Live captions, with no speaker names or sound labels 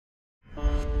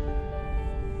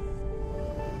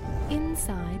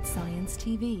Inside Science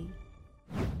TV.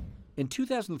 In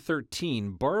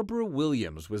 2013, Barbara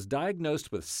Williams was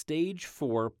diagnosed with stage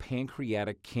 4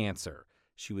 pancreatic cancer.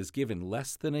 She was given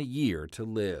less than a year to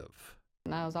live.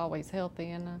 And I was always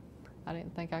healthy, and I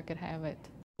didn't think I could have it.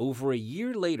 Over a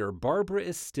year later, Barbara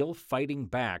is still fighting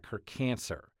back her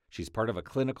cancer. She's part of a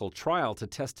clinical trial to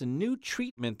test a new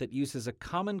treatment that uses a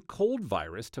common cold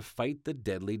virus to fight the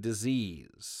deadly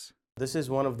disease. This is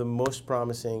one of the most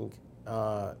promising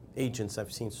agents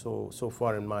I've seen so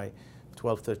far in my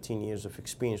 12, 13 years of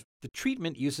experience. The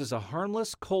treatment uses a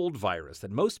harmless cold virus that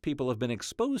most people have been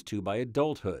exposed to by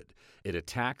adulthood. It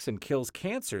attacks and kills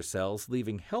cancer cells,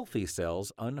 leaving healthy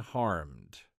cells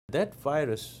unharmed. That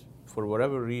virus, for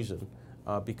whatever reason,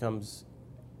 becomes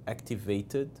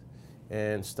activated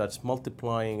and starts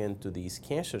multiplying into these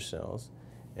cancer cells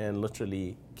and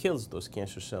literally kills those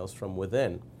cancer cells from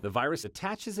within. The virus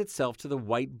attaches itself to the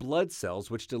white blood cells,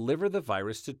 which deliver the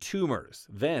virus to tumors.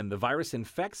 Then the virus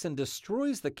infects and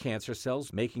destroys the cancer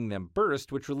cells, making them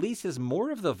burst, which releases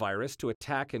more of the virus to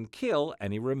attack and kill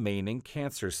any remaining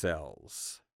cancer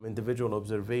cells. Individual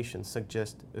observations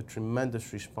suggest a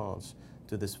tremendous response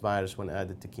to this virus when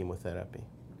added to chemotherapy.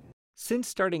 Since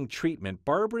starting treatment,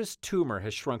 Barbara's tumor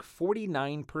has shrunk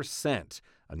 49%,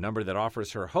 a number that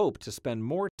offers her hope to spend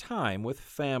more time with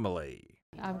family.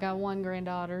 I've got one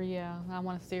granddaughter, yeah. I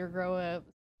want to see her grow up.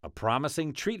 A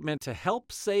promising treatment to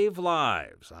help save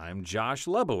lives. I'm Josh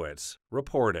Lebowitz,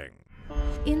 reporting.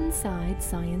 Inside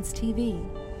Science TV.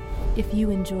 If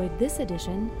you enjoyed this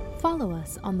edition, follow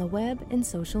us on the web and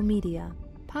social media.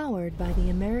 Powered by the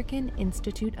American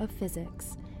Institute of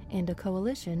Physics and a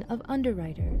coalition of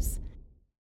underwriters.